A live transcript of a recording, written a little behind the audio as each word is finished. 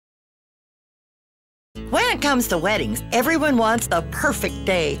When it comes to weddings, everyone wants the perfect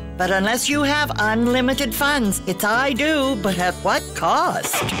day. But unless you have unlimited funds, it's I do, but at what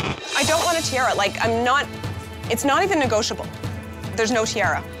cost? I don't want a tiara. It's not even negotiable. There's no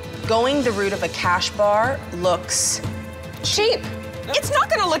tiara. Going the route of a cash bar looks cheap. It's not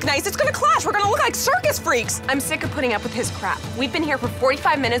gonna look nice. It's gonna clash. We're gonna look like circus freaks. I'm sick of putting up with his crap. We've been here for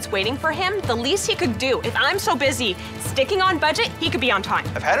 45 minutes waiting for him. The least he could do, if I'm so busy sticking on budget, he could be on time.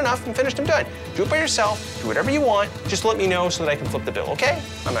 I've had enough. I'm finished. I'm done. Do it by yourself. Do whatever you want. Just let me know so that I can flip the bill, okay?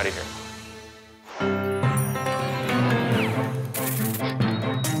 I'm out of here.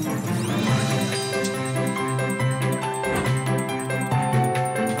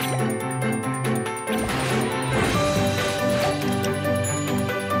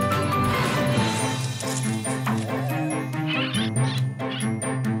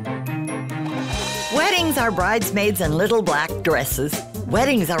 Weddings are bridesmaids in little black dresses.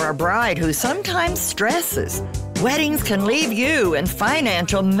 Weddings are a bride who sometimes stresses. Weddings can leave you in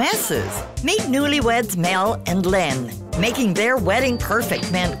financial messes. Meet newlyweds Mel and Len. Making their wedding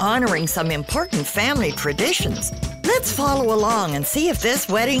perfect meant honoring some important family traditions. Let's follow along and see if this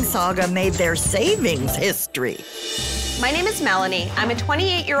wedding saga made their savings history. My name is Melanie. I'm a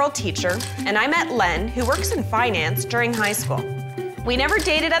 28-year-old teacher, and I met Len, who works in finance, during high school. We never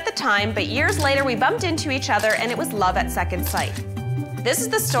dated at the time, but years later we bumped into each other and it was love at second sight. This is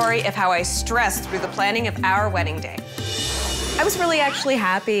the story of how I stressed through the planning of our wedding day. I was really actually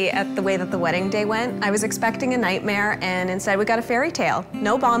happy at the way that the wedding day went. I was expecting a nightmare and instead we got a fairy tale.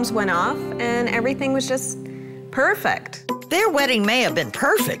 No bombs went off and everything was just perfect. Their wedding may have been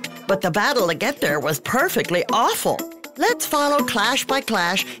perfect, but the battle to get there was perfectly awful. Let's follow clash by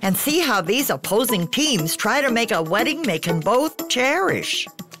clash and see how these opposing teams try to make a wedding they can both cherish.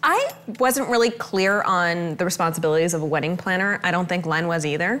 I wasn't really clear on the responsibilities of a wedding planner. I don't think Len was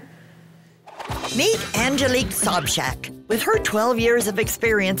either. Meet Angelique Sobchak. With her 12 years of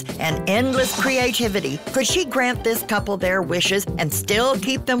experience and endless creativity, could she grant this couple their wishes and still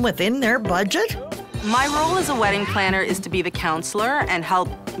keep them within their budget? My role as a wedding planner is to be the counselor and help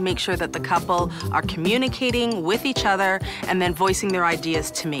make sure that the couple are communicating with each other and then voicing their ideas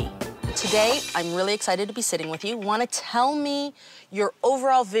to me. Today, I'm really excited to be sitting with you. Want to tell me your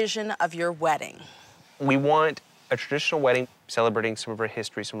overall vision of your wedding? We want a traditional wedding celebrating some of our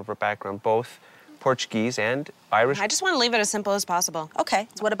history, some of our background, both Portuguese and Irish. I just want to leave it as simple as possible. Okay,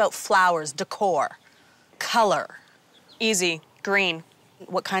 so what about flowers, decor, color? Easy, green.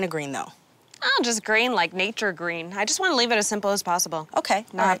 What kind of green, though? Oh, just green, like nature green. I just want to leave it as simple as possible. Okay.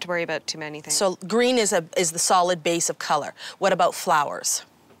 Not have to worry about too many things. So green is the solid base of color. What about flowers?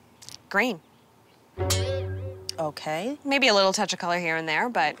 Green. Okay. Maybe a little touch of color here and there,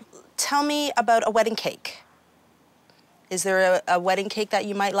 but... Tell me about a wedding cake. Is there a wedding cake that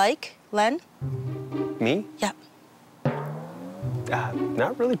you might like, Len? Me? Yeah.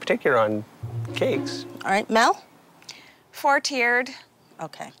 Not really particular on cakes. All right, Mel? 4-tiered.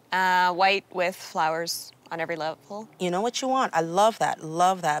 Okay. White with flowers on every level. You know what you want. I love that,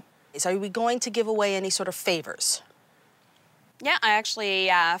 love that. So are we going to give away any sort of favors? Yeah, I actually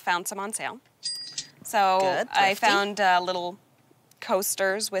found some on sale. So Good, I found little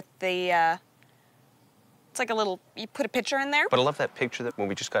coasters with the, it's like a little, you put a picture in there. But I love that picture that when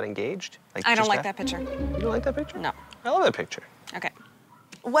we just got engaged. I don't like that picture. You don't like that picture? No. I love that picture. Okay.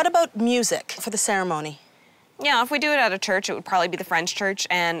 What about music for the ceremony? Yeah, if we do it at a church, it would probably be the French church,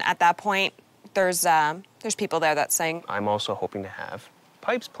 and at that point, there's people there that sing. I'm also hoping to have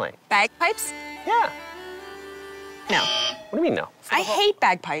pipes playing. Bagpipes? Yeah. No. What do you mean no? I hate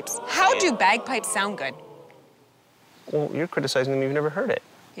bagpipes. How do bagpipes sound good? Well, you're criticizing them. You've never heard it.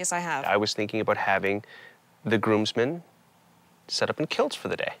 Yes, I have. I was thinking about having the groomsmen set up in kilts for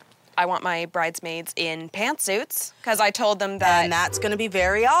the day. I want my bridesmaids in pantsuits, because I told them that... And that's going to be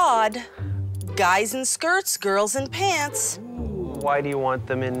very odd. Guys in skirts, girls in pants. Why do you want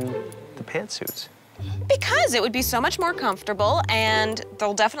them in the pantsuits? Because it would be so much more comfortable, and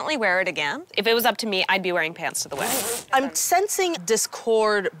they'll definitely wear it again. If it was up to me, I'd be wearing pants to the wedding. I'm sensing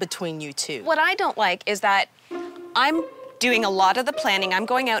discord between you two. What I don't like is that I'm doing a lot of the planning. I'm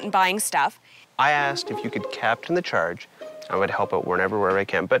going out and buying stuff. I asked if you could captain the charge. I would help out wherever I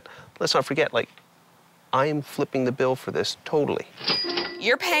can. But let's not forget, like, I am flipping the bill for this totally.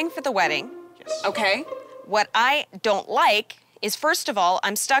 You're paying for the wedding. Yes. Okay. What I don't like is, first of all,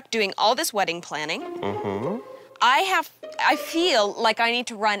 I'm stuck doing all this wedding planning. Mm-hmm. I feel like I need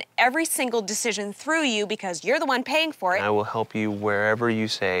to run every single decision through you because you're the one paying for it. I will help you wherever you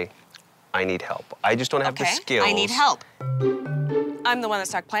say I need help. I just don't have the skills. I need help. I'm the one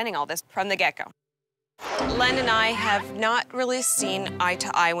that's stuck planning all this from the get-go. Len and I have not really seen eye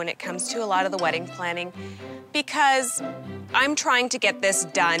to eye when it comes to a lot of the wedding planning because I'm trying to get this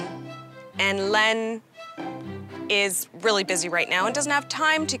done and Len is really busy right now and doesn't have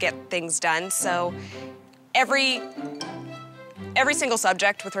time to get things done. So every single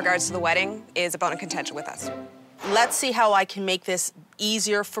subject with regards to the wedding is a bone of contention with us. Let's see how I can make this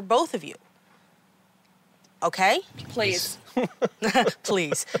easier for both of you. Okay? Please.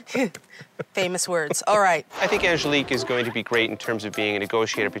 Please. Famous words. All right. I think Angelique is going to be great in terms of being a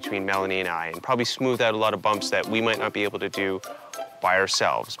negotiator between Melanie and I and probably smooth out a lot of bumps that we might not be able to do by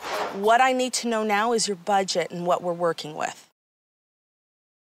ourselves. What I need to know now is your budget and what we're working with.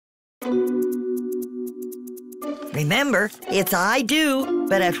 Remember, it's I do,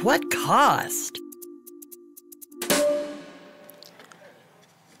 but at what cost?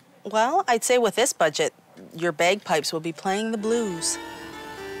 Well, I'd say with this budget, your bagpipes will be playing the blues.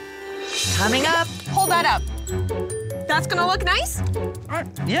 Coming up. Hold that up. That's gonna look nice?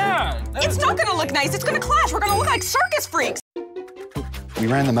 Yeah. It's not gonna look nice. It's gonna clash. We're gonna look like circus freaks. We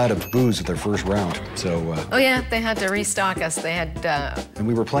ran them out of booze at their first round, so. Oh yeah, they had to restock us. They had. And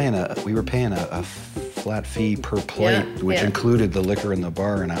we were paying a flat fee per plate, which included the liquor in the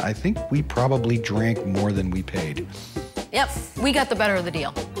bar, and I think we probably drank more than we paid. Yep, we got the better of the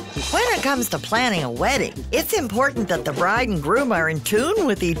deal. When it comes to planning a wedding, it's important that the bride and groom are in tune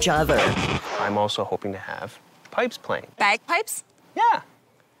with each other. I'm also hoping to have pipes playing. Bagpipes? Yeah.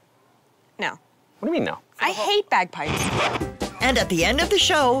 No. What do you mean no? I hate bagpipes. And at the end of the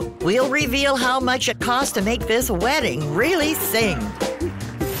show, we'll reveal how much it costs to make this wedding really sing.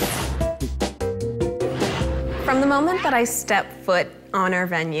 From the moment that I stepped foot on our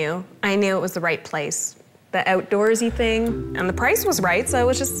venue, I knew it was the right place. The outdoorsy thing, and the price was right, so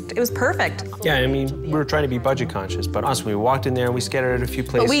it was perfect. Yeah, I mean, we were trying to be budget conscious, but honestly, we walked in there, we scattered at a few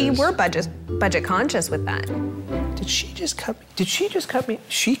places. But we were budget conscious with that. Did she just cut me?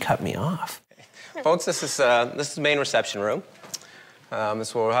 She cut me off. Folks, this is the main reception room. This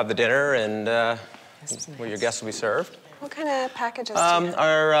is where we'll have the dinner and where your guests will be served. What kind of packages do you have?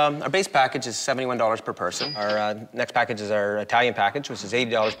 Our base package is $71 per person. Our next package is our Italian package, which is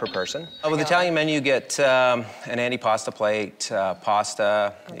 $80 per person. With the Italian menu, you get an antipasta plate,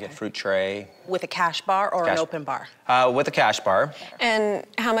 pasta, you get fruit tray. With a cash bar or an open bar? With a cash bar. And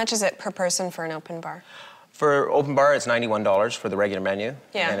how much is it per person for an open bar? For open bar, it's $91 for the regular menu.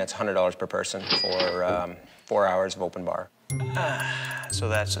 Yeah. And it's $100 per person for 4 hours of open bar. So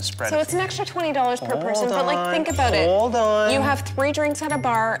that's a spread. So it's an extra $20 per person, but like think about it. Hold on. You have 3 drinks at a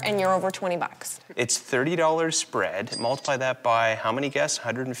bar and you're over 20 bucks. It's $30 spread. Multiply that by how many guests?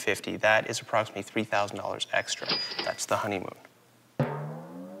 150. That is approximately $3,000 extra. That's the honeymoon.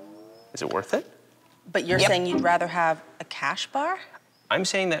 Is it worth it? But you're saying you'd rather have a cash bar? I'm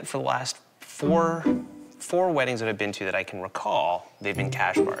saying that for the last four weddings that I've been to that I can recall, they've been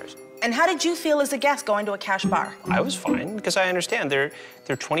cash bars. And how did you feel as a guest going to a cash bar? I was fine, because I understand they're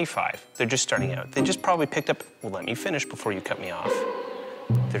 25. They're just starting out. They just probably picked up, well, let me finish before you cut me off.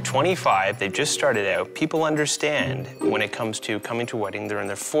 They're 25, they've just started out. People understand when it comes to coming to a wedding, they're in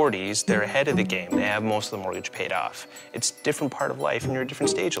their 40s, they're ahead of the game. They have most of the mortgage paid off. It's a different part of life, and you're a different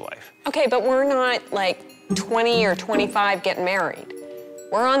stage of life. Okay, but we're not like 20 or 25 getting married.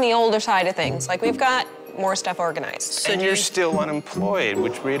 We're on the older side of things. Like, we've got more stuff organized. And you're still unemployed,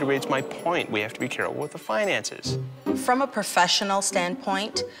 which reiterates my point. We have to be careful with the finances. From a professional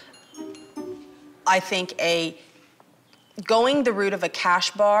standpoint, I think going the route of a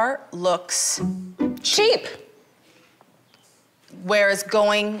cash bar looks cheap. Whereas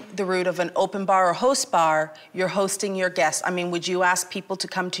going the route of an open bar or host bar, you're hosting your guests. I mean, would you ask people to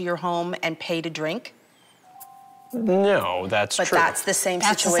come to your home and pay to drink? No, that's true. But that's the same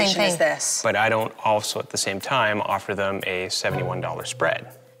situation as this. But I don't also, at the same time, offer them a $71 spread.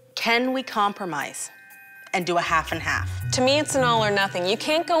 Can we compromise and do a half and half? To me, it's an all or nothing. You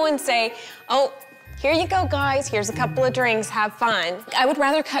can't go and say, oh, here you go, guys. Here's a couple of drinks. Have fun. I would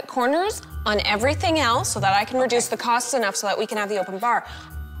rather cut corners on everything else so that I can reduce the costs enough so that we can have the open bar.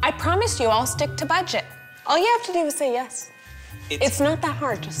 I promise you I'll stick to budget. All you have to do is say yes. It's not that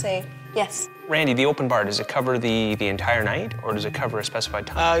hard to say yes. Randy, the open bar, does it cover the entire night, or does it cover a specified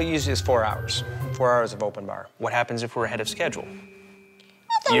time? Usually it's 4 hours. 4 hours of open bar. What happens if we're ahead of schedule?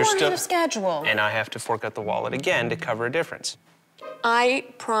 We're ahead of schedule. And I have to fork out the wallet again to cover a difference. I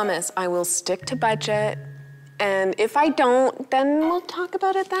promise I will stick to budget, and if I don't, then we'll talk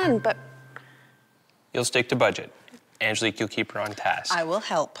about it then, but... You'll stick to budget. Angelique, you'll keep her on task. I will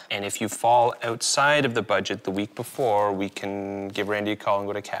help. And if you fall outside of the budget the week before, we can give Randy a call and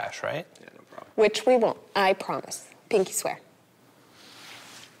go to cash, right? Yeah, no problem. Which we won't, I promise. Pinky swear.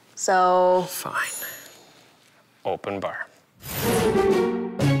 So... Fine. Open bar.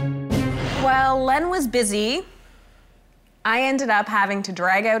 While Len was busy, I ended up having to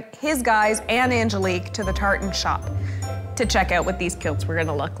drag out his guys and Angelique to the tartan shop to check out what these kilts were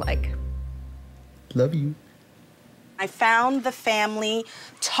gonna look like. Love you. I found the family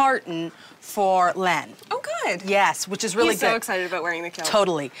tartan for Len. Oh, good. Yes, which is really He's good. so excited about wearing the kilt.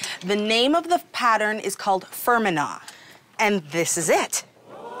 Totally. The name of the pattern is called Fermanagh, and this is it.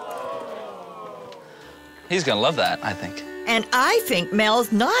 He's gonna love that, I think. And I think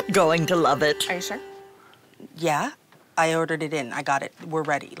Mel's not going to love it. Are you sure? Yeah, I ordered it in. I got it. We're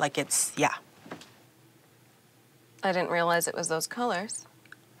ready. Like it's, yeah. I didn't realize it was those colors.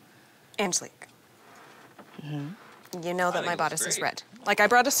 Angelique. You know that my bodice is red. Like, I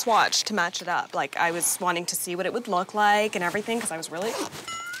brought a swatch to match it up. Like, I was wanting to see what it would look like and everything, because I was really...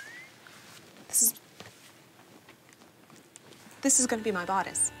 This is gonna be my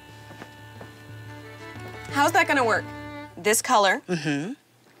bodice. How's that gonna work? This color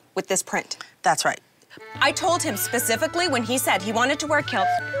with this print. That's right. I told him specifically when he said he wanted to wear kilts,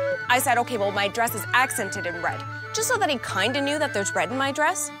 I said, okay, well, my dress is accented in red. Just so that he kind of knew that there's red in my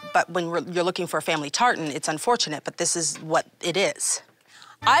dress. But when you're looking for a family tartan, it's unfortunate, but this is what it is.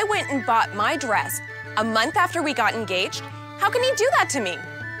 I went and bought my dress a month after we got engaged. How can he do that to me?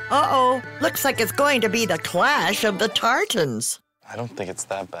 Uh-oh, looks like it's going to be the clash of the tartans. I don't think it's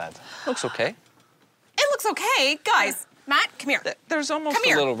that bad. Looks okay. It looks okay. Guys, Matt, come here. There's almost Come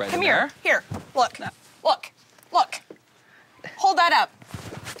here. a little red Come in here. there. Here, look. Look. Look. Hold that up.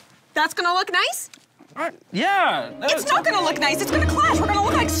 That's gonna look nice? Yeah. It's not gonna look nice. It's gonna clash. We're gonna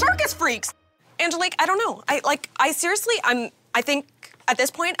look like circus freaks. Angelique, I don't know. I seriously, I think at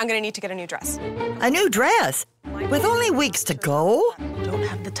this point, I'm gonna need to get a new dress. A new dress? With only weeks to go? You don't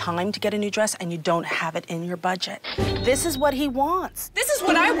have the time to get a new dress, and you don't have it in your budget. This is what he wants. This is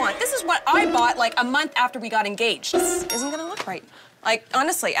what I want. This is what I bought like a month after we got engaged. This isn't gonna look right. Like,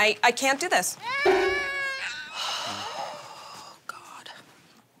 honestly, I can't do this. Oh, God.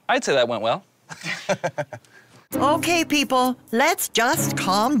 I'd say that went well. Okay, people, let's just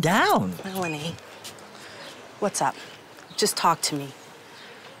calm down. Melanie, what's up? Just talk to me.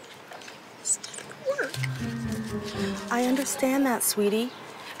 I understand that, sweetie.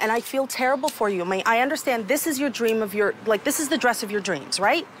 And I feel terrible for you. I mean, I understand this is your dream of your, like, this is the dress of your dreams,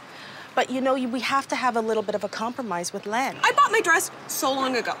 right? But you know, we have to have a little bit of a compromise with Len. I bought my dress so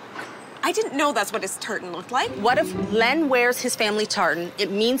long ago. I didn't know that's what his tartan looked like. What if Len wears his family tartan,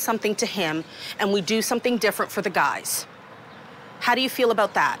 it means something to him, and we do something different for the guys? How do you feel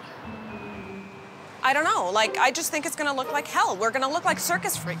about that? I don't know. Like, I just think it's gonna look like hell. We're gonna look like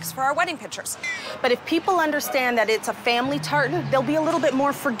circus freaks for our wedding pictures. But if people understand that it's a family tartan, they'll be a little bit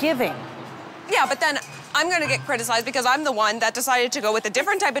more forgiving. Yeah, but then I'm gonna get criticized because I'm the one that decided to go with a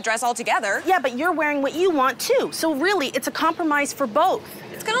different type of dress altogether. Yeah, but you're wearing what you want too. So really, it's a compromise for both.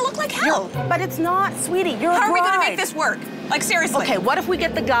 It's gonna look like hell. But it's not, sweetie. You're a bride. How are we gonna make this work? Like, seriously. Okay, what if we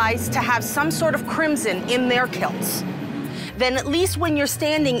get the guys to have some sort of crimson in their kilts? Then at least when you're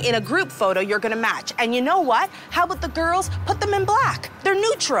standing in a group photo, you're gonna match. And you know what? How about the girls? Put them in black. They're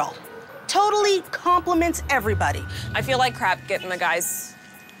neutral. Totally compliments everybody. I feel like crap getting the guys,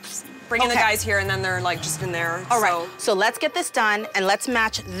 bringing the guys here and then they're like just in there. All right, so let's get this done and let's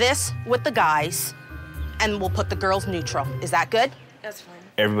match this with the guys and we'll put the girls neutral. Is that good? That's fine.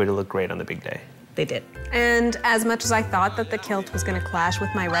 Everybody looked great on the big day. They did. And as much as I thought that the kilt was gonna clash with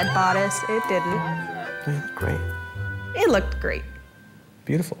my red bodice, it didn't. They looked great. It looked great.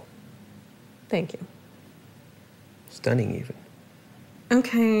 Beautiful. Thank you. Stunning, even.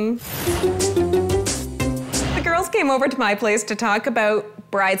 Okay. The girls came over to my place to talk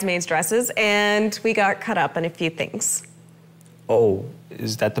about bridesmaids' dresses, and we got caught up on a few things. Oh,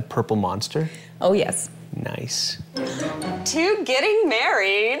 is that the purple monster? Oh, yes. Nice. To getting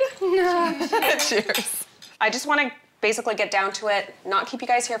married. Cheers. I just want to basically get down to it, not keep you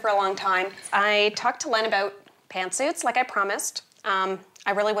guys here for a long time. I talked to Len about pantsuits, like I promised. I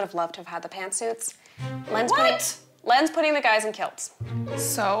really would have loved to have had the pantsuits. Len's putting the guys in kilts.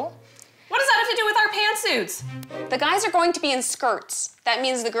 So? What does that have to do with our pantsuits? The guys are going to be in skirts. That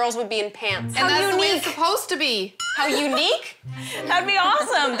means the girls would be in pants. And that's the way it's supposed to be. How unique? That'd be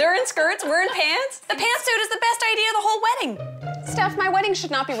awesome. They're in skirts, we're in pants. The pantsuit is the best idea of the whole wedding. Steph, my wedding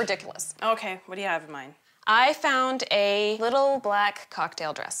should not be ridiculous. Okay, what do you have in mind? I found a little black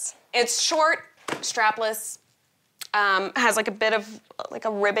cocktail dress. It's short, strapless, has like a bit of like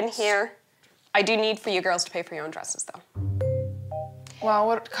a ribbon here. I do need for you girls to pay for your own dresses though. Well,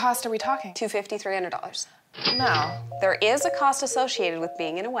 what cost are we talking? $250, $300. No. There is a cost associated with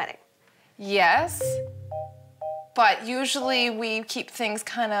being in a wedding. Yes. But usually we keep things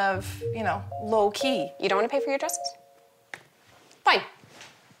kind of, you know, low key. You don't want to pay for your dresses? Fine.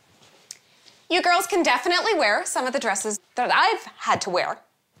 You girls can definitely wear some of the dresses that I've had to wear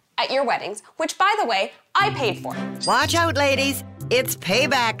at your weddings, which, by the way, I paid for. Watch out, ladies. It's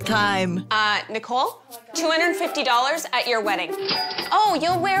payback time. Nicole, $250 at your wedding. Oh,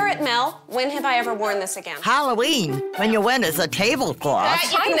 you'll wear it, Mel. When have I ever worn this again? Halloween, when you went as a tablecloth.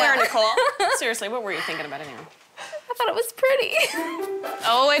 You can wear, Nicole. Seriously, what were you thinking about anyway? I thought it was pretty.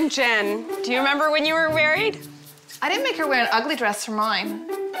 Oh, and Jen, do you remember when you were married? I didn't make her wear an ugly dress for mine.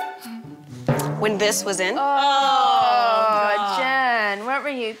 When this was in? Oh, Jen, what were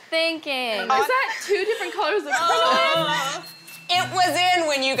you thinking? Is that 2 different colors of crinoline? It was in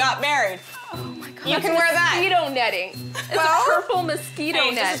when you got married. Oh my God. You can wear that. Mosquito netting. It's a purple mosquito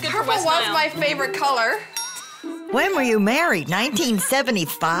net. Purple was my favorite color. When were you married?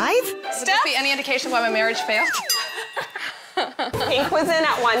 1975? Would this be any indication why my marriage failed? Pink was in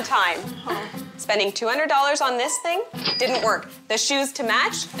at one time. Spending $200 on this thing didn't work. The shoes to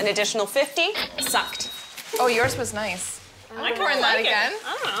match, an additional $50, sucked. Oh, yours was nice. I like wearing that again.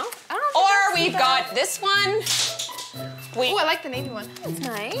 I don't know. I don't know. Or we've got this one. Oh, I like the navy one. That's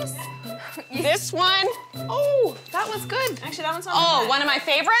nice. This one. Oh, that was good. Actually, that one's not Oh, one of my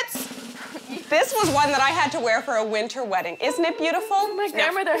favorites. This was one that I had to wear for a winter wedding. Isn't it beautiful? My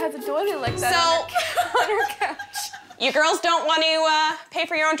grandmother has a doily like that on her couch. You girls don't want to pay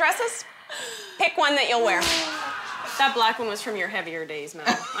for your own dresses? Pick one that you'll wear. That black one was from your heavier days, Mel.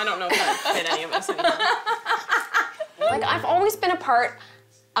 I don't know if that fit any of us anymore. Like, I've always been a part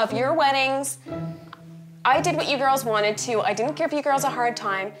of your weddings. I did what you girls wanted to. I didn't give you girls a hard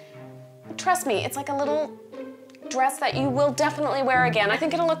time. Trust me, it's like a little dress that you will definitely wear again. I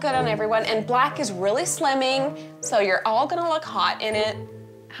think it'll look good on everyone. And black is really slimming, so you're all gonna look hot in it.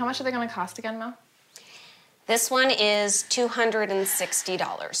 How much are they gonna cost again, Mel? This one is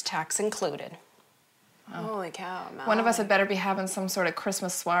 $260, tax included. Oh. Holy cow, Mel. One of us had better be having some sort of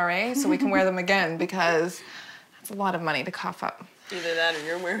Christmas soiree so we can wear them again because that's a lot of money to cough up. Either that or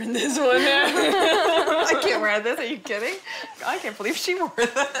you're wearing this one now. I can't wear this, are you kidding? I can't believe she wore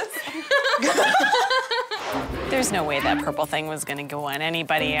this. There's no way that purple thing was gonna go on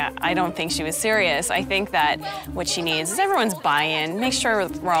anybody. I don't think she was serious. I think that what she needs is everyone's buy-in, make sure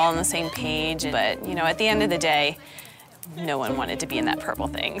we're all on the same page. But, you know, at the end of the day, no one wanted to be in that purple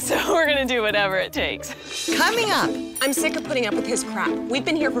thing, so we're gonna do whatever it takes. Coming up. I'm sick of putting up with his crap. We've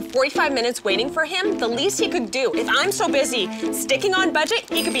been here for 45 minutes waiting for him. The least he could do, if I'm so busy sticking on budget,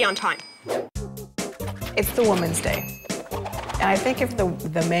 he could be on time. It's the Woman's Day. And I think if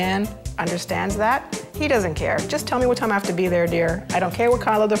the man understands that, he doesn't care. Just tell me what time I have to be there, dear. I don't care what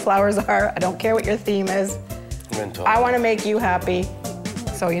color the flowers are. I don't care what your theme is. I want to make you happy.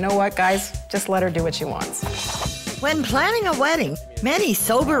 So you know what, guys? Just let her do what she wants. When planning a wedding, many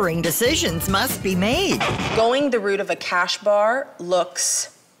sobering decisions must be made. Going the route of a cash bar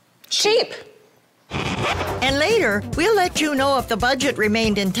looks cheap. And later, we'll let you know if the budget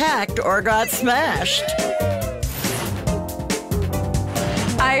remained intact or got smashed.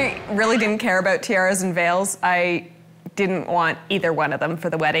 I really didn't care about tiaras and veils. I didn't want either one of them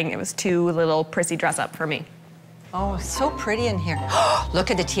for the wedding. It was too little prissy dress up for me. Oh, so pretty in here.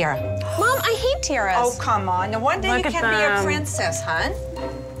 Look at the tiara. Mom, I hate tiaras. Oh, come on. No wonder you can be a princess, hon.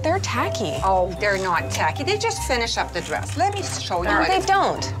 They're tacky. Oh, they're not tacky. They just finish up the dress. Let me show you. No, they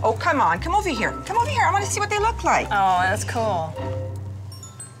don't. Oh, come on. Come over here. Come over here. I want to see what they look like. Oh, that's cool.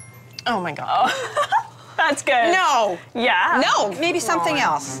 Oh my God. That's good. No. Yeah. No. Maybe something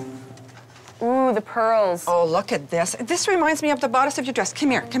else. Ooh, the pearls. Oh, look at this. This reminds me of the bodice of your dress.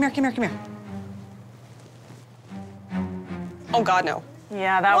 Come here. Come here. Come here. Come here. Oh, God, no.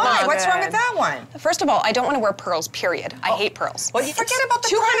 Yeah, that Why? was What's good. wrong with that one? First of all, I don't want to wear pearls, period. I hate pearls. Well, you forget about the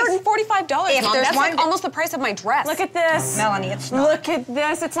 $245, If Mom. there's That's one like almost the price of my dress. Look at this. Melanie, it's not. Look at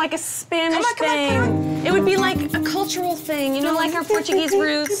this. It's like a Spanish Come on, thing. come on. It would be like a cultural thing, you know, like our Portuguese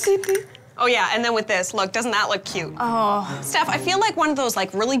roots. Oh, yeah, and then with this, look, doesn't that look cute? Oh. Steph, I feel like one of those,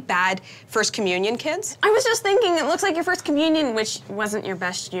 like, really bad First Communion kids. I was just thinking, it looks like your first communion, which wasn't your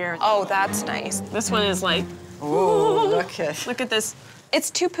best year. Oh, that's nice. This one is like, Ooh, look at this.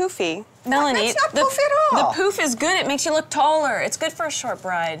 It's too poofy. Melanie, That's not poofy at all. The poof is good. It makes you look taller. It's good for a short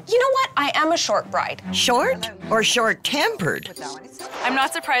bride. You know what? I am a short bride. Short or short-tempered? I'm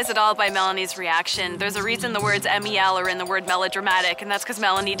not surprised at all by Melanie's reaction. There's a reason the words MEL are in the word melodramatic, and that's because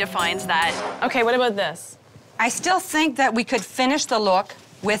Melanie defines that. Okay, what about this? I still think that we could finish the look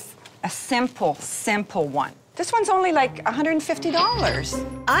with a simple one. This one's only like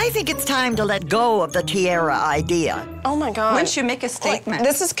 $150. I think it's time to let go of the tiara idea. Oh my God. Once you make a statement. Like,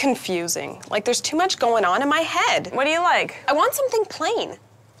 this is confusing. Like, there's too much going on in my head. What do you like? I want something plain.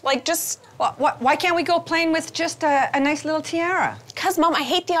 Like, just... Why can't we go plain with just a nice little tiara? Because, Mom, I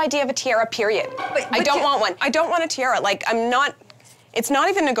hate the idea of a tiara, period. I don't want one. I don't want a tiara. Like, it's not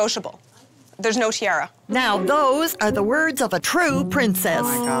even negotiable. There's no tiara. Now, those are the words of a true princess.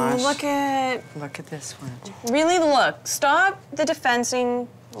 Oh my gosh. Look at this one. Really, look. Stop the defensing.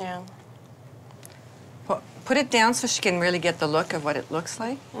 Yeah. Put it down so she can really get the look of what it looks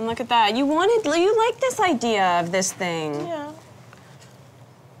like. And look at that. You like this idea of this thing. Yeah.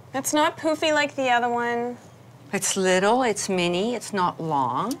 It's not poofy like the other one. It's little, it's mini, it's not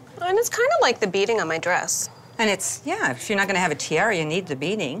long. And it's kind of like the beading on my dress. And it's, yeah, if you're not going to have a tiara, you need the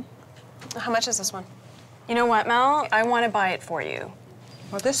beading. How much is this one? You know what, Mel? I want to buy it for you.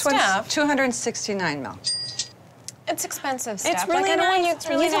 Well, this one's $269, Mel. It's expensive, Steph. It's really nice.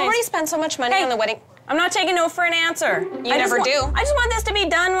 You've already spent so much money on the wedding. I'm not taking no for an answer. You never do. I just want this to be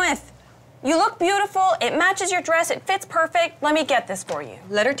done with. You look beautiful. It matches your dress. It fits perfect. Let me get this for you.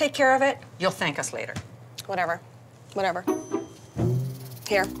 Let her take care of it. You'll thank us later. Whatever.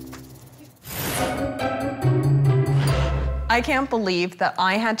 Here. I can't believe that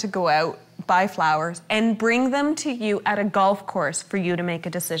I had to go out, buy flowers, and bring them to you at a golf course for you to make a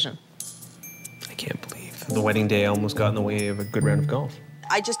decision. I can't believe the wedding day almost got in the way of a good round of golf.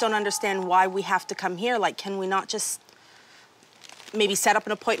 I just don't understand why we have to come here. Like, can we not just maybe set up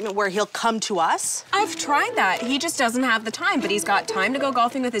an appointment where he'll come to us? I've tried that. He just doesn't have the time, but he's got time to go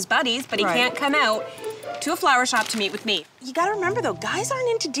golfing with his buddies, but he can't come out to a flower shop to meet with me. You gotta remember, though, guys aren't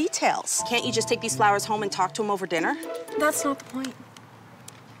into details. Can't you just take these flowers home and talk to him over dinner? That's not the point.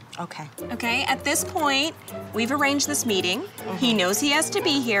 Okay. Okay, at this point, we've arranged this meeting. He knows he has to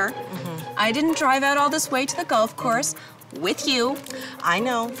be here. I didn't drive out all this way to the golf course with you. I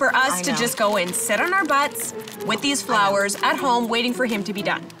know. For us to just go and sit on our butts with these flowers at home waiting for him to be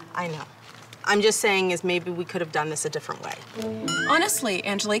done. I know. I'm just saying is maybe we could have done this a different way. Honestly,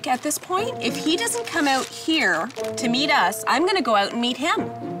 Angelique, at this point, if he doesn't come out here to meet us, I'm gonna go out and meet him.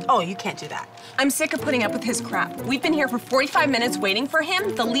 Oh, you can't do that. I'm sick of putting up with his crap. We've been here for 45 minutes waiting for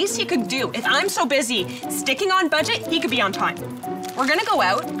him. The least he could do, if I'm so busy sticking on budget, he could be on time. We're gonna go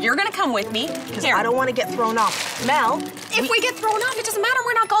out, you're gonna come with me. Because I don't want to get thrown off. Mel, if we get thrown off, it doesn't matter,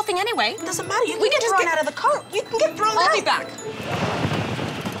 we're not golfing anyway. It doesn't matter, you can get thrown out of the car. You can get thrown out. I'll be back.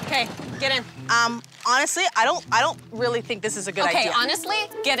 Okay, get in. Honestly, I don't really think this is a good idea. Okay, honestly,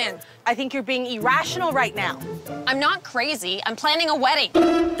 get in. I think you're being irrational right now. I'm not crazy, I'm planning a wedding.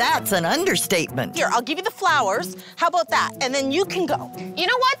 That's an understatement. Here, I'll give you the flowers. How about that? And then you can go. You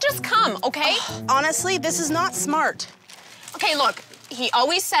know what? Just come, okay? Honestly, this is not smart. Okay, look, he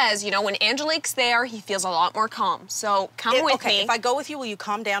always says, you know, when Angelique's there, he feels a lot more calm. So come with me. Okay, if I go with you, will you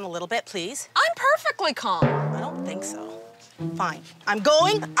calm down a little bit, please? I'm perfectly calm. I don't think so. Fine. I'm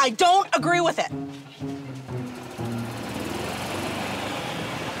going. I don't agree with it.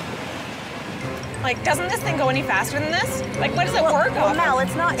 Like, doesn't this thing go any faster than this? Like, what does it work Well, off Mel, of?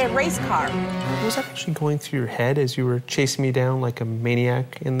 it's not a race car. What was that actually going through your head as you were chasing me down like a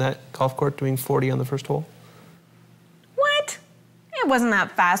maniac in that golf court doing 40 on the first hole? What? It wasn't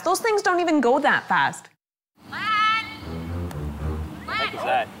that fast. Those things don't even go that fast. What was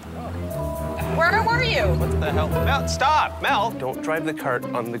that? Where were you? What the hell? Mel, stop! Mel! Don't drive the cart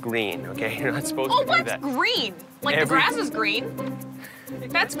on the green, okay? You're not supposed to do that. Oh, what's green? Like the grass is green.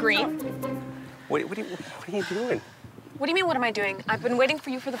 That's green. What are you doing? What do you mean, what am I doing? I've been waiting for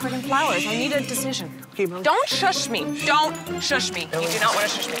you for the freaking flowers. I need a decision. Okay, Mel. Don't shush me. Don't shush me. You do not want to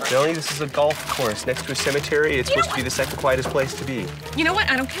shush me. Melanie, this is a golf course next to a cemetery. It's supposed to be the second quietest place to be. You know what?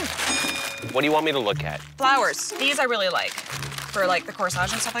 I don't care. What do you want me to look at? Flowers. These I really like. For like the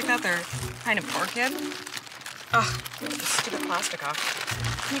corsage and stuff like that, they're kind of orchid. Ugh, get the stupid plastic off.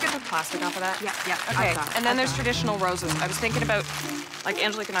 Can you get the plastic off of that? Yeah. Okay, and then there's traditional roses. I was thinking about, like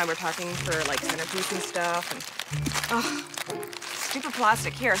Angelique and I were talking for like centerpiece and stuff, and stupid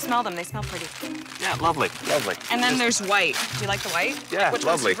plastic. Here, smell them. They smell pretty. Yeah, lovely. And then there's white. Do you like the white? Yeah, Which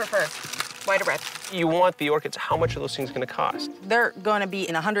lovely. ones do you prefer? White or red? You want the orchids. How much are those things going to cost? They're going to be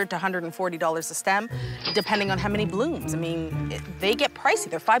in $100 to $140 a stem, depending on how many blooms. I mean, they get pricey.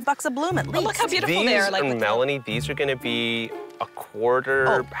 They're $5 a bloom at least. But look how beautiful they are. Like and Melanie, these are going to be a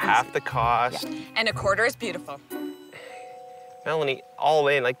quarter, half the cost. Yeah. And a quarter is beautiful. Melanie, all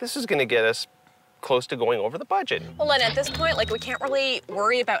in, like this is going to get us close to going over the budget. Well, Len, at this point, like we can't really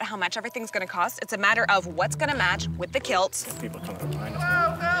worry about how much everything's going to cost. It's a matter of what's going to match with the kilts. People come to mind.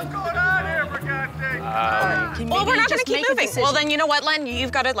 What's going on here, for God's sake? Well, we're not going to keep moving. Well, then you know what, Len?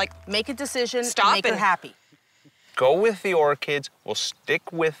 You've got to like make a decision. Stop make her happy. go with the orchids. We'll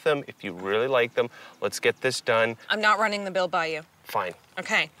stick with them if you really like them. Let's get this done. I'm not running the bill by you. Fine.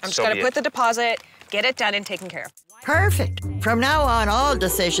 Okay, I'm just So gonna be put it. the deposit, get it done and taken care of. Perfect. From now on, all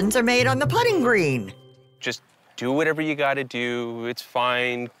decisions are made on the putting green. Just do whatever you gotta do. It's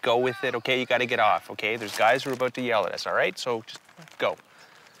fine. Go with it, okay? You gotta get off, okay? There's guys who are about to yell at us, all right? So just go.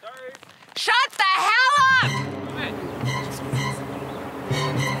 Shut the hell up!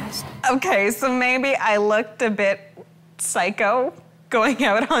 Okay, so maybe I looked a bit psycho going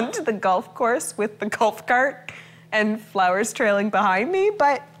out onto the golf course with the golf cart and flowers trailing behind me,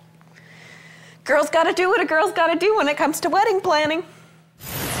 but girls gotta do what a girl's gotta do when it comes to wedding planning.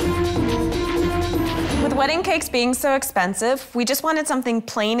 With wedding cakes being so expensive, we just wanted something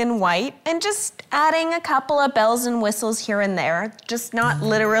plain and white and just adding a couple of bells and whistles here and there, just not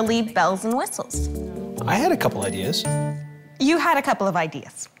literally bells and whistles. I had a couple ideas. You had a couple of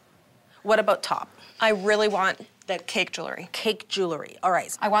ideas. What about top? I really want the cake jewelry. Cake jewelry. All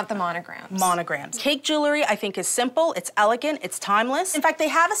right. I want the monograms. Monograms. Cake jewelry, I think, is simple, it's elegant, it's timeless. In fact, they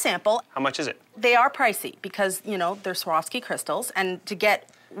have a sample. How much is it? They are pricey because, you know, they're Swarovski crystals, and to get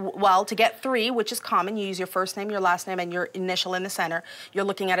 3, which is common, you use your first name, your last name, and your initial in the center, you're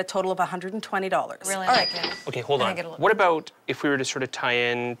looking at a total of $120. Really All like right. it. Okay, hold on. What about if we were to sort of tie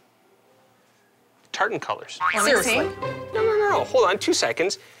in tartan colors? Seriously. No, hold on, 2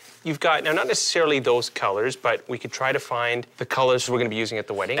 seconds. You've got, now not necessarily those colors, but we could try to find the colors we're gonna be using at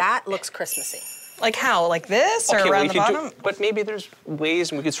the wedding. That looks Christmassy. Like how? Like this or Okay, around we the could bottom? but maybe there's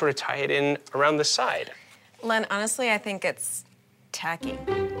ways and we could sort of tie it in around the side. Len, honestly, I think it's tacky.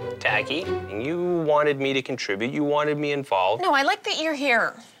 Tacky, and you wanted me to contribute, you wanted me involved. No, I like that you're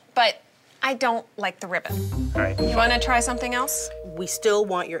here, but I don't like the ribbon. All right. You wanna try something else? We still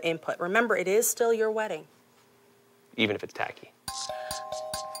want your input. Remember, it is still your wedding. Even if it's tacky.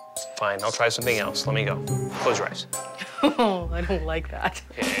 Fine, I'll try something else. Let me go. Close your eyes. Oh, I don't like that.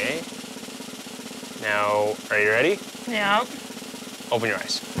 Okay. Now, are you ready? Yeah. Open your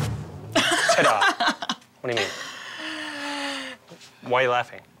eyes. Ta-da. What do you mean? Why are you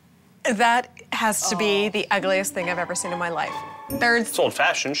laughing? That has to be the ugliest thing I've ever seen in my life. There's It's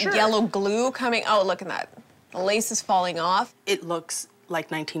old-fashioned, sure. yellow glue coming. Oh, look at that. The lace is falling off. It looks like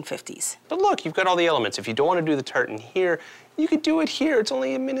 1950s. But look, you've got all the elements. If you don't want to do the tartan here, you could do it here. It's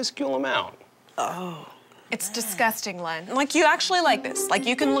only a minuscule amount. Oh. It's disgusting, Len. Like, you actually like this. Like,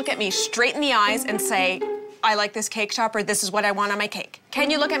 you can look at me straight in the eyes and say, I like this cake topper, this is what I want on my cake.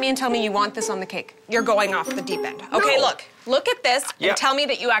 Can you look at me and tell me you want this on the cake? You're going off the deep end. Okay, No. look at this Yeah. and tell me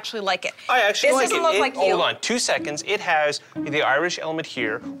that you actually like it. I actually this like doesn't it. look like you. Hold on, 2 seconds. It has the Irish element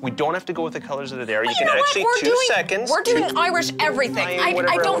here. We don't have to go with the colors that are there. But You can know what? actually, We're 2 doing, seconds. We're doing Irish everything. I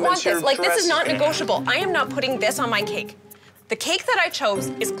whatever don't want elements this. you're Like, this is not dressing. negotiable. I am not putting this on my cake. The cake that I chose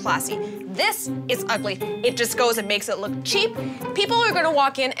is classy. This is ugly. It just goes and makes it look cheap. People are gonna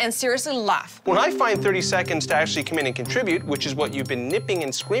walk in and seriously laugh. When I find 30 seconds to actually come in and contribute, which is what you've been nipping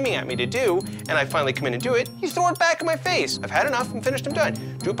and screaming at me to do, and I finally come in and do it, you throw it back in my face. I've had enough, I'm finished, I'm done.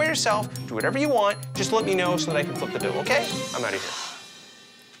 Do it by yourself, do whatever you want, just let me know so that I can flip the bill, okay? I'm out of here.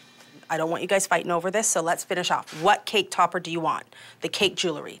 I don't want you guys fighting over this, so let's finish off. What cake topper do you want? The cake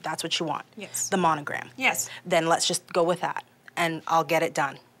jewelry, that's what you want. Yes. The monogram. Yes. Then let's just go with that, and I'll get it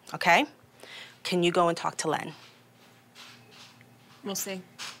done, okay? Can you go and talk to Len, We'll see.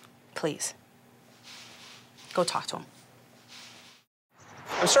 please? Go talk to him.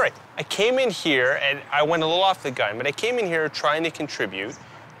 I'm sorry, I came in here and I went a little off the gun, but I came in here trying to contribute.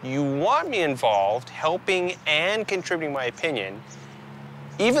 You want me involved, helping and contributing my opinion,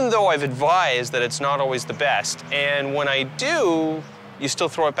 even though I've advised that it's not always the best. And when I do, you still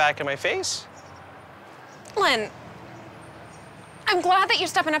throw it back in my face? Len, I'm glad that you're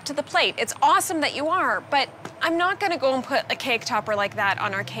stepping up to the plate. It's awesome that you are, but I'm not gonna go and put a cake topper like that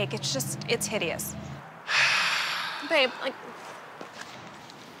on our cake. It's hideous. Babe, like,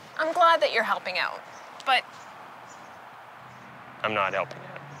 I'm glad that you're helping out, but I'm not helping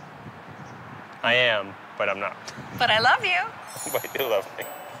out. I am, but I'm not. I love you. But you love me.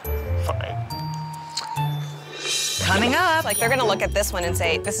 Fine. Coming up. Like, they're gonna look at this one and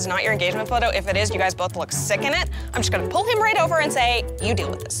say, this is not your engagement photo. If it is, you guys both look sick in it. I'm just gonna pull him right over and say, you deal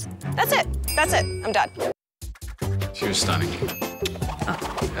with this. That's it. That's it. I'm done. She was stunning.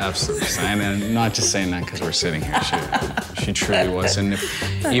 Absolutely stunning. And not just saying that because we're sitting here. She truly was. And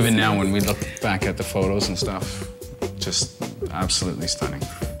even now, when we look back at the photos and stuff, just absolutely stunning.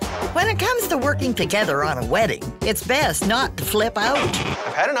 When it comes to working together on a wedding, it's best not to flip out.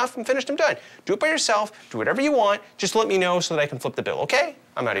 I've had enough, I'm finished, I'm done. Do it by yourself, do whatever you want, just let me know so that I can flip the bill, okay?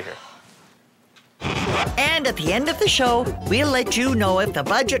 I'm out of here. And at the end of the show, we'll let you know if the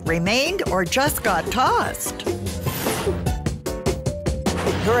budget remained or just got tossed.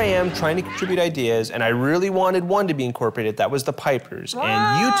 here I am trying to contribute ideas, and I really wanted one to be incorporated. That was the pipers,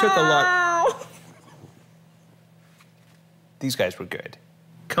 and you took a lot. These guys were good.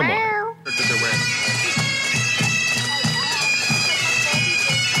 Come on.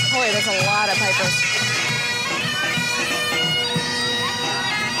 Boy, there's a lot of pipers.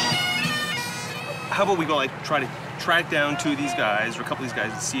 How about we go try to track down two of these guys, or a couple of these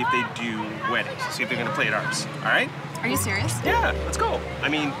guys, and see if they do weddings, see if they're gonna play at ours, all right? Are you serious? Yeah, let's go. I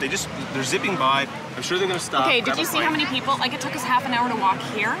mean, they're zipping by. I'm sure they're gonna stop. Okay, did you see how many people? Like, it took us half an hour to walk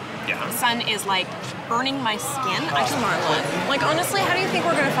here. Yeah. The sun is, like, burning my skin. Actually, Marla, like, honestly, how do you think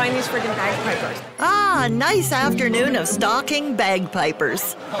we're gonna find these friggin' bagpipers? Ah, nice afternoon of stalking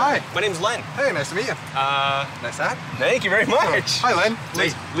bagpipers. Hi. My name's Len. Hey, nice to meet you. Nice to have you. Thank you very much. Hi, Len.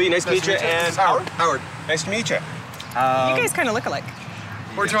 Lee, nice to meet you. And Howard. Howard. Nice to meet you. You guys kind of look alike.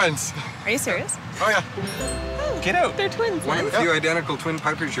 We're twins. Are you serious? Oh, yeah. Get out. They're twins. One of the few identical twin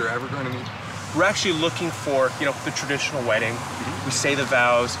pipers you're ever going to meet. We're actually looking for, the traditional wedding. We say the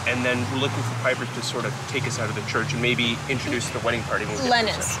vows, and then we're looking for pipers to sort of take us out of the church and maybe introduce the wedding party. When we Len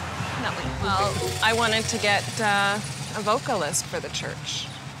is. Well, I wanted to get a vocalist for the church.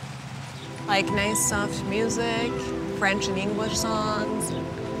 Like nice soft music, French and English songs.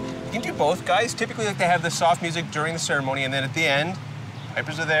 You can do both, guys. Typically, they have the soft music during the ceremony, and then at the end,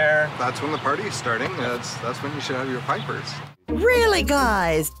 pipers are there. That's when the party is starting. That's when you should have your pipers. Really,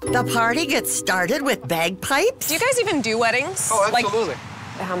 guys? The party gets started with bagpipes? Do you guys even do weddings? Oh, absolutely.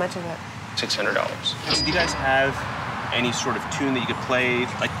 How much of it? $600. Do you guys have any sort of tune that you could play,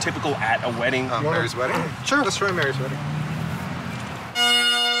 like typical at a wedding? Mary's wedding? Sure, let's try Mary's wedding.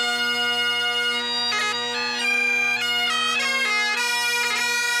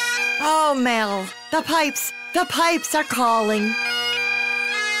 Oh, Mel, the pipes are calling.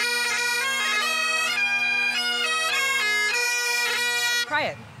 Try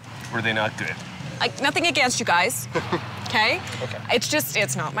it. Were they not good? Like, nothing against you guys, okay? Okay.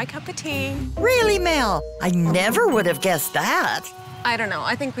 It's not my cup of tea. Really, Mel? I never would have guessed that. I don't know.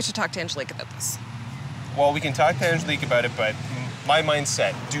 I think we should talk to Angelique about this. Well, we can talk to Angelique about it, but my mind's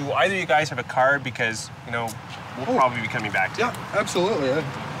set. Do either of you guys have a card? Because, we'll probably be coming back to it. Yeah, absolutely. I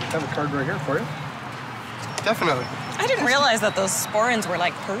have a card right here for you. Definitely. I didn't realize that those sporins were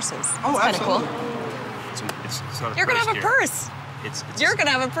like purses. Oh, That's absolutely. Kind of cool. It's not a You're gonna purse, have a dear. purse. You're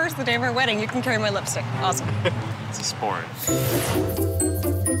gonna have a purse the day of our wedding. You can carry my lipstick. Awesome. It's a sporn.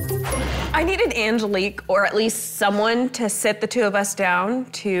 I needed Angelique, or at least someone, to sit the two of us down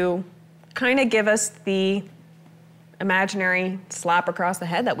to kind of give us the imaginary slap across the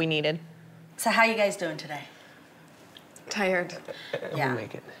head that we needed. So how you guys doing today? Tired. Yeah. We'll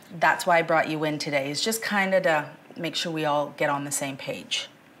make it. That's why I brought you in today, is just kind of to make sure we all get on the same page.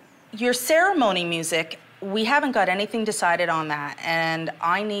 Your ceremony music, we haven't got anything decided on that, and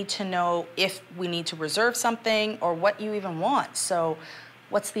I need to know if we need to reserve something or what you even want. So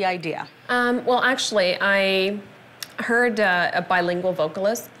what's the idea? Well, actually, I heard a bilingual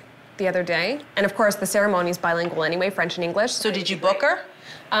vocalist the other day, and of course the ceremony's bilingual anyway, French and English. So did you book her?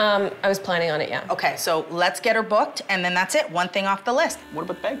 I was planning on it, yeah. Okay, so let's get her booked, and then that's it, one thing off the list. What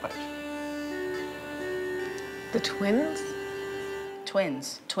about the bagpipes? The twins?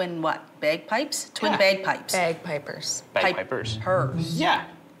 Twins. Twin what? Bagpipes? Twin Yeah. bagpipes. Bagpipers. Bagpipers. Pipers. Yeah.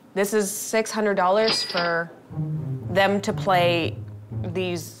 This is $600 for them to play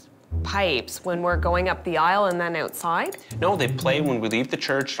these pipes when we're going up the aisle and then outside? No, they play when we leave the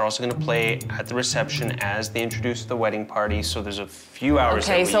church. They're also going to play at the reception as they introduce the wedding party. So there's a few hours.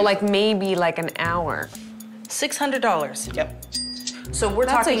 Okay, that so we- like maybe like an hour. $600. Yep. So we're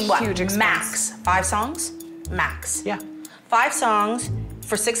That's a talking what? huge expense. Max. 5 songs? Max. Yeah. 5 songs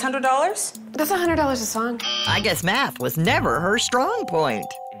for $600? That's $100 a song. I guess math was never her strong point.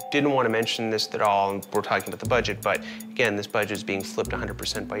 Didn't want to mention this at all, and we're talking about the budget, but again, this budget is being flipped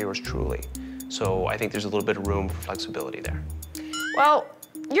 100% by yours truly. So I think there's a little bit of room for flexibility there. Well,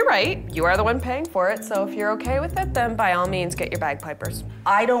 you're right. You are the one paying for it, so if you're okay with it, then by all means, get your bagpipers.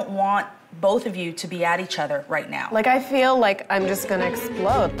 I don't want both of you to be at each other right now. Like, I feel like I'm just gonna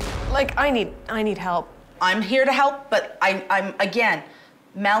explode. Like, I need help. I'm here to help, but I'm again,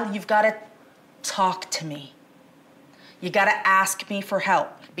 Mel, you've got to talk to me. You got to ask me for help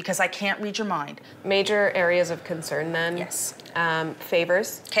because I can't read your mind. Major areas of concern then? Yes.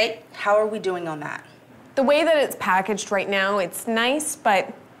 Favors. Okay, how are we doing on that? The way that it's packaged right now, it's nice,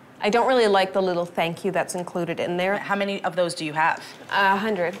 but I don't really like the little thank you that's included in there. How many of those do you have?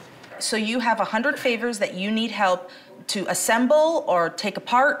 100. So you have 100 favors that you need help to assemble or take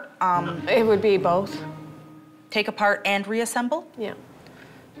apart? It would be both. Take apart and reassemble? Yeah.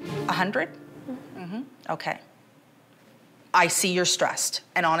 100? Mm-hmm. Okay. I see you're stressed,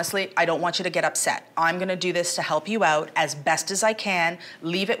 and honestly, I don't want you to get upset. I'm gonna do this to help you out as best as I can.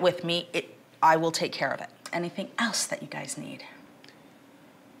 Leave it with me. I will take care of it. Anything else that you guys need?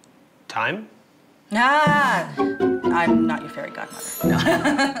 Time? Nah, I'm not your fairy godmother.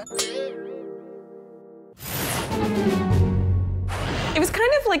 No. It was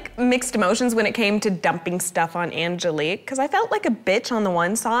kind of like mixed emotions when it came to dumping stuff on Angelique, because I felt like a bitch on the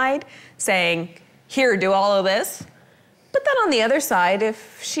one side, saying, here, do all of this. But then on the other side,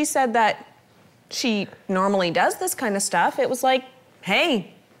 if she said that she normally does this kind of stuff, it was like,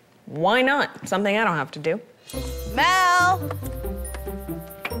 hey, why not? Something I don't have to do. Mel!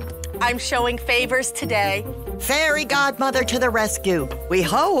 I'm showing favors today. Fairy godmother to the rescue. We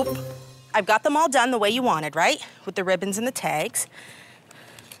hope. I've got them all done the way you wanted, right? With the ribbons and the tags.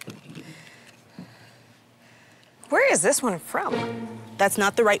 Where is this one from? That's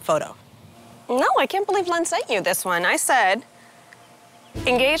not the right photo. No, I can't believe Len sent you this one. I said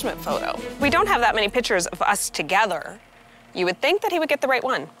engagement photo. We don't have that many pictures of us together. You would think that he would get the right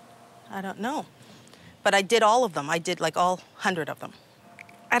one. I don't know. But I did all of them. I did like all 100 of them.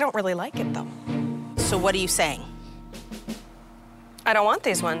 I don't really like it though. So what are you saying? I don't want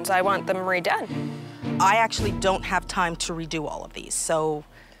these ones. I want them redone. I actually don't have time to redo all of these. So,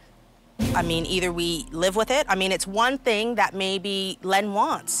 I mean, either we live with it. I mean, it's one thing that maybe Len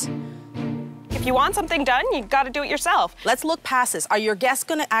wants. If you want something done, you gotta do it yourself. Let's look past this. Are your guests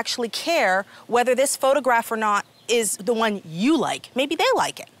gonna actually care whether this photograph or not is the one you like? Maybe they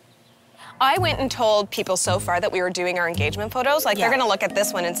like it. I went and told people so far that we were doing our engagement photos. Like, they're gonna look at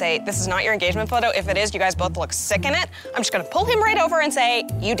this one and say, this is not your engagement photo. If it is, you guys both look sick in it. I'm just gonna pull him right over and say,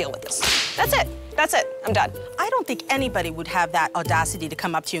 you deal with this. That's it. That's it. I'm done. I don't think anybody would have that audacity to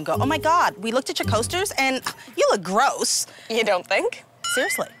come up to you and go, oh my God, we looked at your coasters and you look gross. You don't think?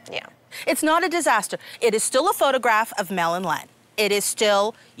 Seriously. Yeah. It's not a disaster. It is still a photograph of Mel and Len. It is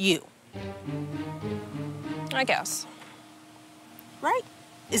still you. I guess. Right.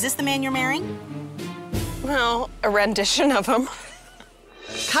 Is this the man you're marrying? Well, a rendition of him.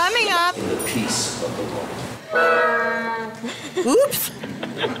 Coming up. Peace of the Lord. Oops.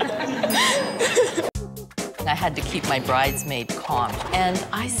 I had to keep my bridesmaid calm. And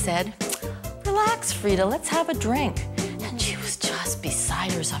I said, relax, Frida, let's have a drink. And she was just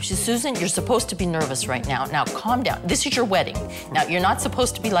beside herself. She said, Susan, you're supposed to be nervous right now. Now, calm down. This is your wedding. Now, you're not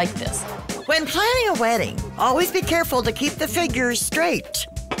supposed to be like this. When planning a wedding, always be careful to keep the figures straight.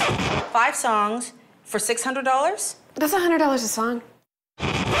 5 songs for $600? That's $100 a song.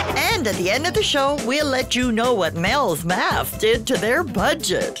 And at the end of the show, we'll let you know what Mel's math did to their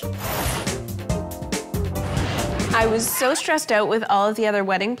budget. I was so stressed out with all of the other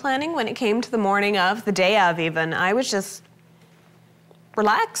wedding planning when it came to the morning of, the day of even. I was just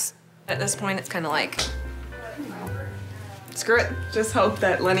relax. At this point, it's kind of like, screw it. Just hope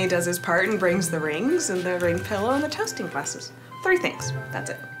that Lenny does his part and brings the rings and the ring pillow and the toasting glasses. 3 things, that's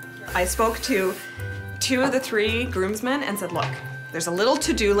it. I spoke to 2 of the 3 groomsmen and said, look, there's a little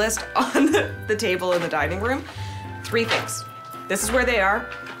to-do list on the table in the dining room. 3 things. This is where they are.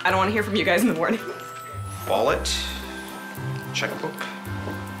 I don't want to hear from you guys in the morning. Wallet, checkbook,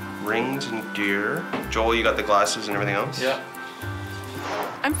 rings and gear. Joel, you got the glasses and everything else? Yeah.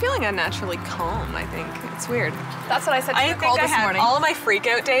 I'm feeling unnaturally calm, I think. It's weird. That's what I said to your call this morning. All of my freak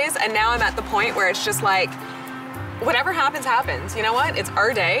out days, and now I'm at the point where it's just like, whatever happens, happens. You know what? It's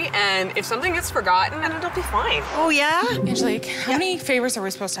our day, and if something gets forgotten, then it'll be fine. Oh, yeah? Angelique, how many favors are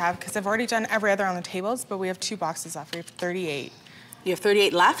we supposed to have? Because I've already done every other on the tables, but we have 2 boxes left. We have 38. You have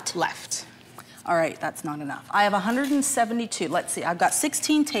 38 left? Left. All right, that's not enough. I have 172. Let's see, I've got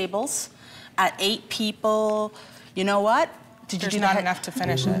 16 tables at 8 people. You know what? There's not enough to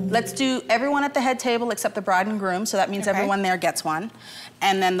finish it. Let's do everyone at the head table except the bride and groom, so that means everyone there gets one.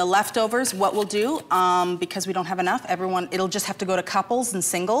 And then the leftovers, what we'll do, because we don't have enough, it'll just have to go to couples and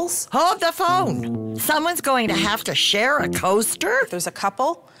singles. Hold the phone. Someone's going to have to share a coaster? If there's a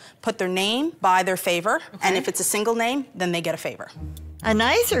couple, put their name by their favor, and if it's a single name, then they get a favor. A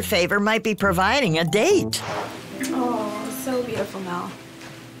nicer favor might be providing a date. Oh, so beautiful, Mel.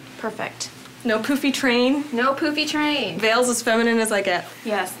 Perfect. No poofy train. No poofy train. Veils as feminine as I get.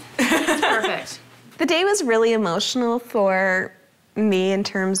 Yes, it's perfect. The day was really emotional for me in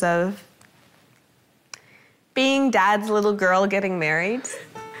terms of being Dad's little girl getting married.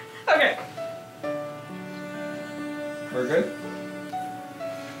 Okay. We're good?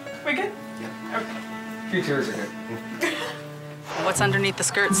 We good? Okay. A few tears are good. What's underneath the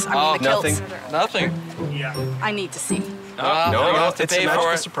skirts? I mean, the kilts. Nothing. Yeah. I need to see. No, to it's pay a for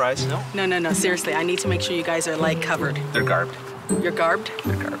magical it. surprise. No. No, seriously, I need to make sure you guys are, like, covered. They're garbed. You're garbed?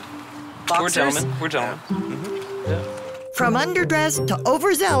 They're garbed. Boxers? We're gentlemen. Yeah. For From underdressed to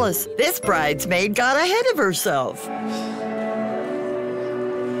overzealous, this bridesmaid got ahead of herself.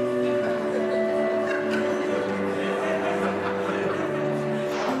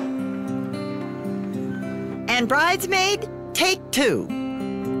 And bridesmaid, take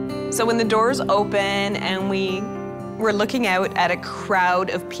 2. So when the doors open and we were looking out at a crowd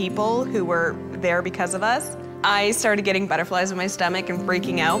of people who were there because of us, I started getting butterflies in my stomach and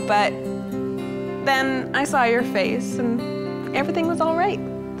freaking out, but then I saw your face and everything was all right.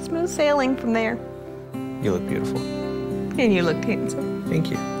 Smooth sailing from there. You look beautiful. And you looked handsome.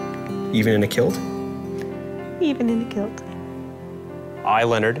 Thank you. Even in a kilt? Even in a kilt. I,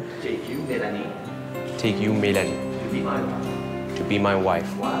 Leonard, take you, Mélanie, to be my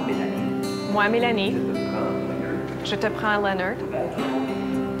wife. Moi, Mélanie, je te prends, Leonard,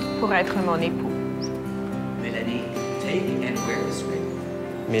 pour être mon époux. Mélanie, take and wear this ring.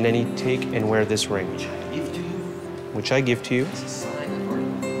 Mélanie, take and wear this ring, which I give to you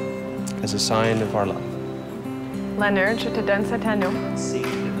as a sign of our love. Leonard, je te donne cet anneau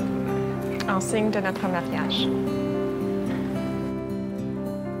en signe de notre mariage.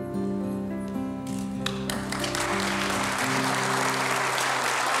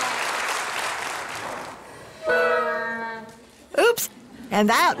 Oops, and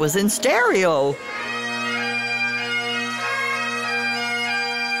that was in stereo.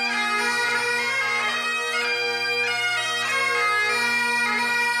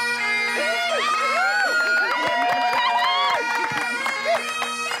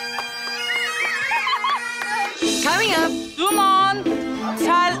 Coming up. Come on.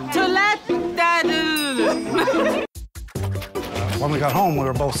 To let that. When we got home, we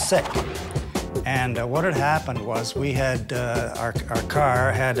were both sick. And what had happened was we had, our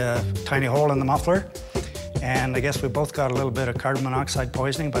car had a tiny hole in the muffler. And I guess we both got a little bit of carbon monoxide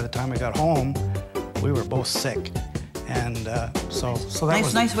poisoning. By the time we got home, we were both sick. And so that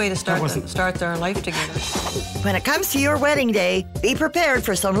was... Nice way to start their life together. When it comes to your wedding day, be prepared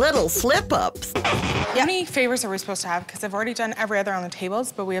for some little slip-ups. How many favors are we supposed to have? Because I've already done every other on the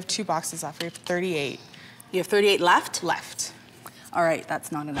tables, but we have 2 boxes left. We have 38. You have 38 left? Left. All right,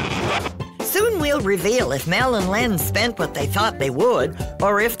 that's not enough. Soon we'll reveal if Mel and Len spent what they thought they would,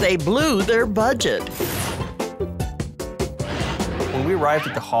 or if they blew their budget. When we arrived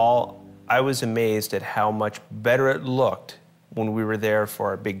at the hall, I was amazed at how much better it looked when we were there for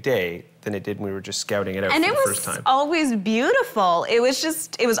our big day than it did when we were just scouting it out for the first time. And it was always beautiful. It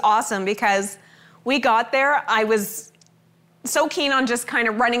was awesome because we got there, I was so keen on just kind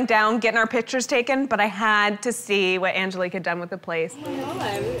of running down, getting our pictures taken, but I had to see what Angelique had done with the place. Oh my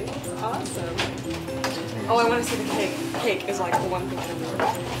God, it's awesome. Oh, I want to see the cake. Cake is like the one thing I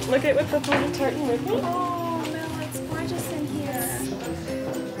remember. Look at with the blue tartan with me. Oh, Mel, it's gorgeous in here.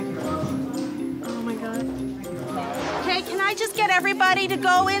 Oh my God. Okay, can I just get everybody to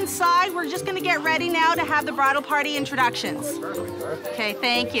go inside? We're just gonna get ready now to have the bridal party introductions. Okay,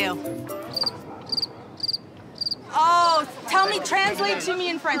 thank you. Oh, tell me, translate to me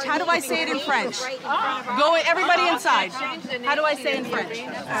in French. How do I say it in French? Go, everybody inside. How do I say in French?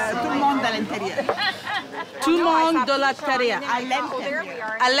 Tout le monde à l'intérieur. Tout le monde de l'intérieur.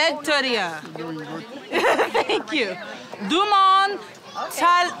 À l'intérieur. Thank you. Tout le monde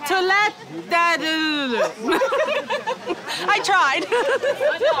to let that. I tried.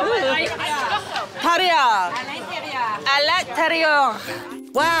 À l'intérieur.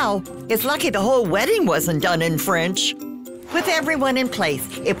 Wow, it's lucky the whole wedding wasn't done in French. With everyone in place,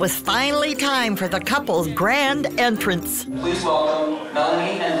 it was finally time for the couple's grand entrance. Please welcome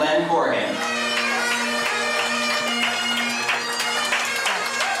Melanie and Len Corrigan.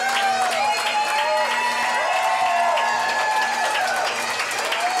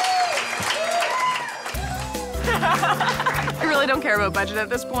 I really don't care about budget at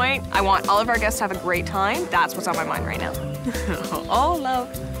this point. I want all of our guests to have a great time. That's what's on my mind right now. Oh, love.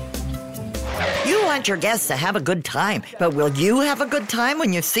 You want your guests to have a good time, but will you have a good time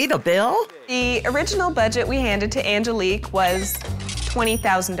when you see the bill? The original budget we handed to Angelique was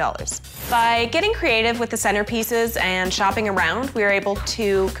 $20,000. By getting creative with the centerpieces and shopping around, we were able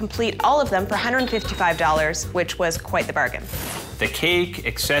to complete all of them for $155, which was quite the bargain. The cake,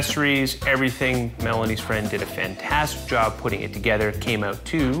 accessories, everything, Melanie's friend did a fantastic job putting it together. Came out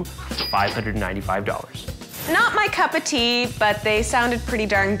to $595. Not my cup of tea, but they sounded pretty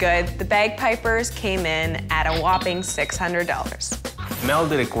darn good. The bagpipers came in at a whopping $600. Mel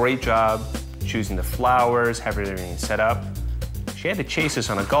did a great job choosing the flowers, having everything set up. She had to chase us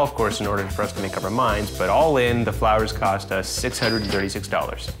on a golf course in order for us to make up our minds, but all in, the flowers cost us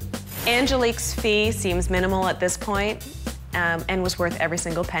 $636. Angelique's fee seems minimal at this point, and was worth every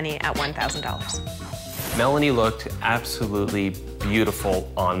single penny at $1,000. Melanie looked absolutely beautiful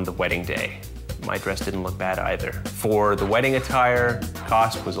on the wedding day. My dress didn't look bad either. For the wedding attire,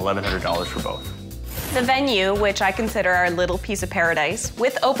 cost was $1,100 for both. The venue, which I consider our little piece of paradise,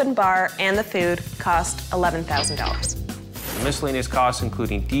 with open bar and the food, cost $11,000. The miscellaneous costs,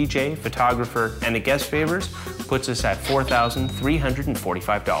 including DJ, photographer, and the guest favors, puts us at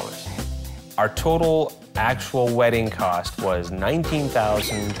 $4,345. Our total actual wedding cost was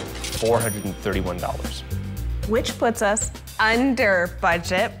 $19,431. Which puts us under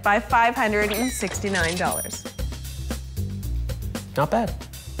budget by $569. Not bad.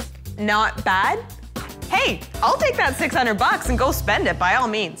 Not bad? Hey, I'll take that $600 and go spend it by all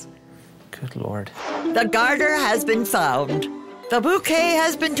means. Good Lord. The garter has been found. The bouquet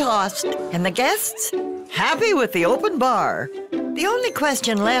has been tossed. And the guests? Happy with the open bar. The only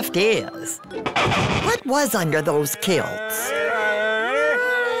question left is, what was under those kilts?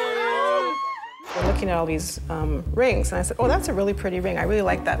 We're looking at all these rings, and I said, oh, that's a really pretty ring. I really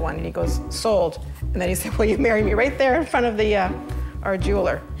like that one. And he goes, sold. And then he said, will you marry me? Right there in front of the our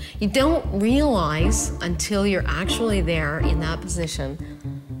jeweler. You don't realize until you're actually there in that position,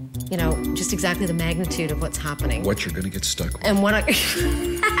 you know, just exactly the magnitude of what's happening. What you're gonna get stuck with. And what I...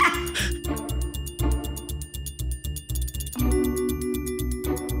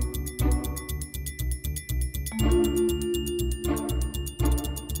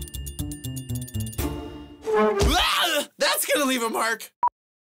 That's gonna leave a mark.